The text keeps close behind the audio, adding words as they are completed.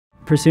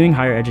Pursuing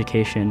higher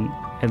education,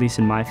 at least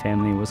in my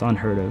family, was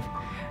unheard of.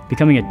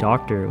 Becoming a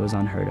doctor was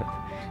unheard of.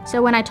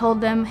 So when I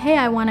told them, hey,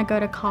 I want to go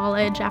to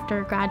college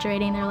after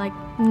graduating, they're like,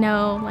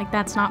 no, like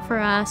that's not for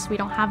us. We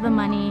don't have the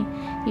money.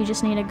 You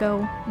just need to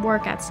go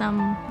work at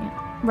some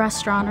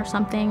restaurant or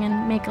something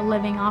and make a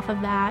living off of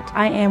that.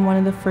 I am one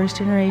of the first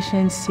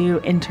generations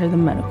to enter the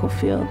medical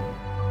field.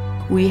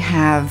 We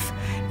have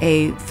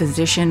a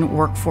physician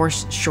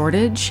workforce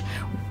shortage.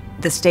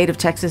 The state of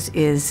Texas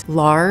is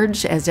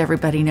large, as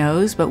everybody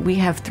knows, but we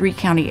have 3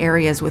 county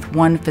areas with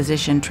 1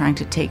 physician trying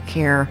to take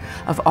care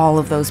of all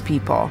of those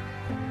people.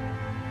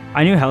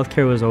 I knew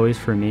healthcare was always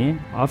for me.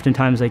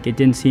 Oftentimes, it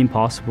didn't seem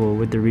possible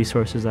with the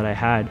resources that I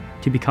had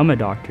to become a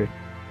doctor.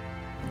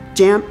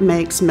 JAMP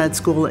makes med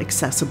school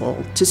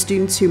accessible to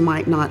students who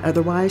might not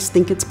otherwise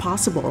think it's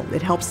possible.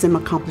 It helps them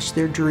accomplish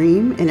their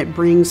dream, and it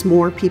brings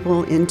more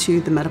people into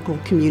the medical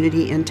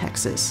community in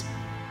Texas.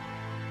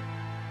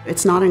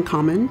 It's not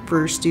uncommon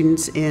for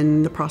students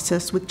in the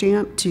process with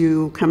JAMP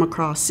to come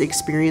across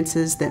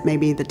experiences that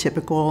maybe the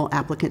typical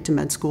applicant to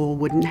med school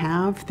wouldn't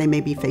have. They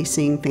may be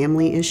facing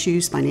family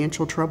issues,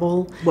 financial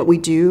trouble. What we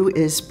do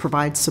is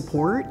provide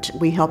support.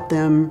 We help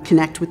them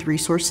connect with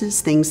resources,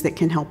 things that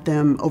can help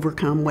them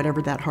overcome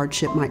whatever that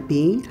hardship might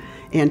be,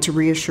 and to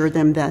reassure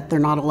them that they're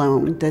not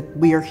alone, that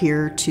we are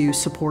here to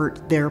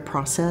support their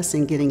process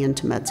in getting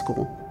into med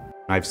school.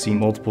 I've seen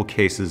multiple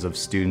cases of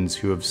students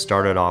who have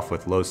started off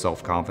with low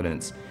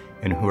self-confidence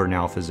and who are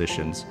now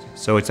physicians.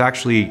 So it's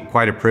actually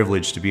quite a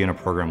privilege to be in a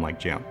program like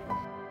JAMP.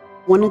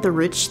 One of the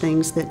rich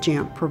things that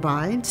JAMP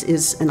provides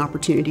is an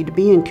opportunity to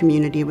be in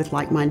community with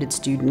like-minded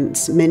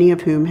students, many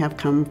of whom have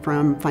come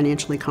from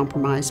financially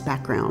compromised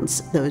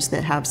backgrounds, those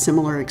that have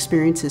similar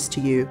experiences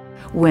to you.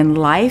 When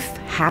life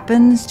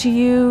happens to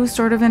you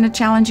sort of in a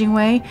challenging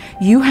way,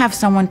 you have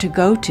someone to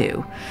go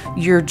to,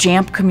 your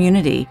JAMP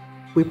community.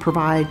 We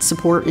provide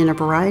support in a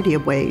variety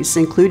of ways,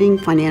 including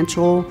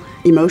financial,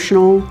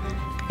 emotional,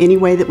 any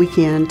way that we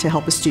can to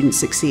help a student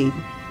succeed.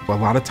 A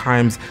lot of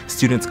times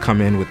students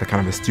come in with a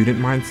kind of a student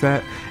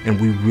mindset, and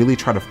we really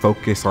try to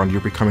focus on you're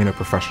becoming a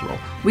professional.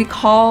 We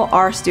call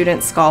our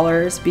students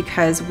scholars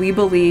because we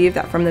believe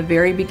that from the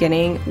very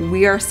beginning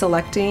we are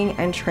selecting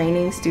and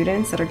training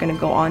students that are going to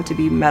go on to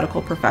be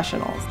medical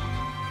professionals.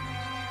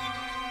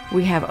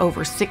 We have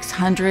over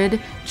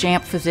 600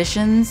 JAMP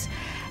physicians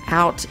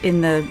out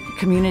in the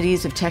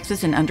communities of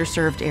Texas in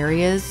underserved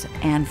areas,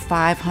 and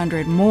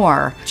 500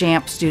 more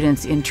JAMP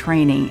students in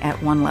training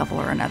at one level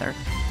or another.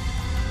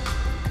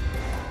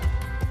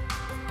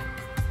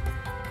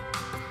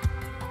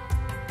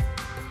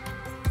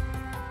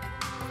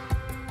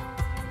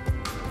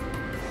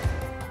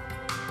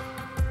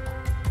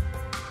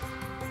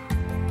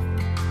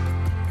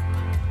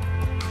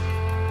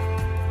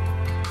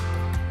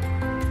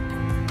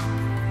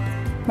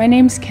 My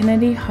name's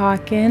Kennedy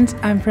Hawkins.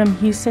 I'm from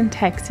Houston,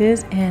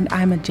 Texas, and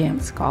I'm a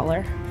JAMP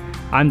scholar.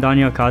 I'm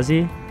Daniel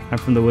Kazi. I'm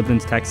from the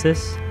Woodlands,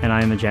 Texas, and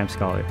I am a JAMP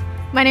scholar.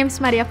 My name's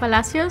Maria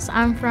Palacios.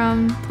 I'm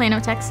from Plano,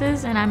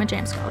 Texas, and I'm a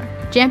JAMP scholar.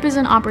 JAMP is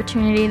an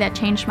opportunity that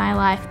changed my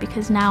life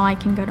because now I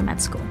can go to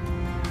med school.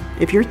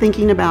 If you're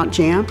thinking about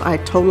JAMP, I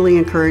totally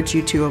encourage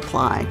you to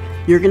apply.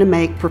 You're going to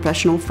make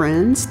professional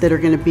friends that are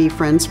going to be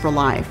friends for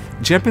life.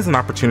 JAMP is an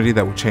opportunity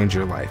that will change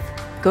your life.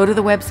 Go to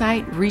the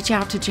website, reach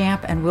out to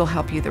JAMP, and we'll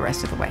help you the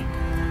rest of the way.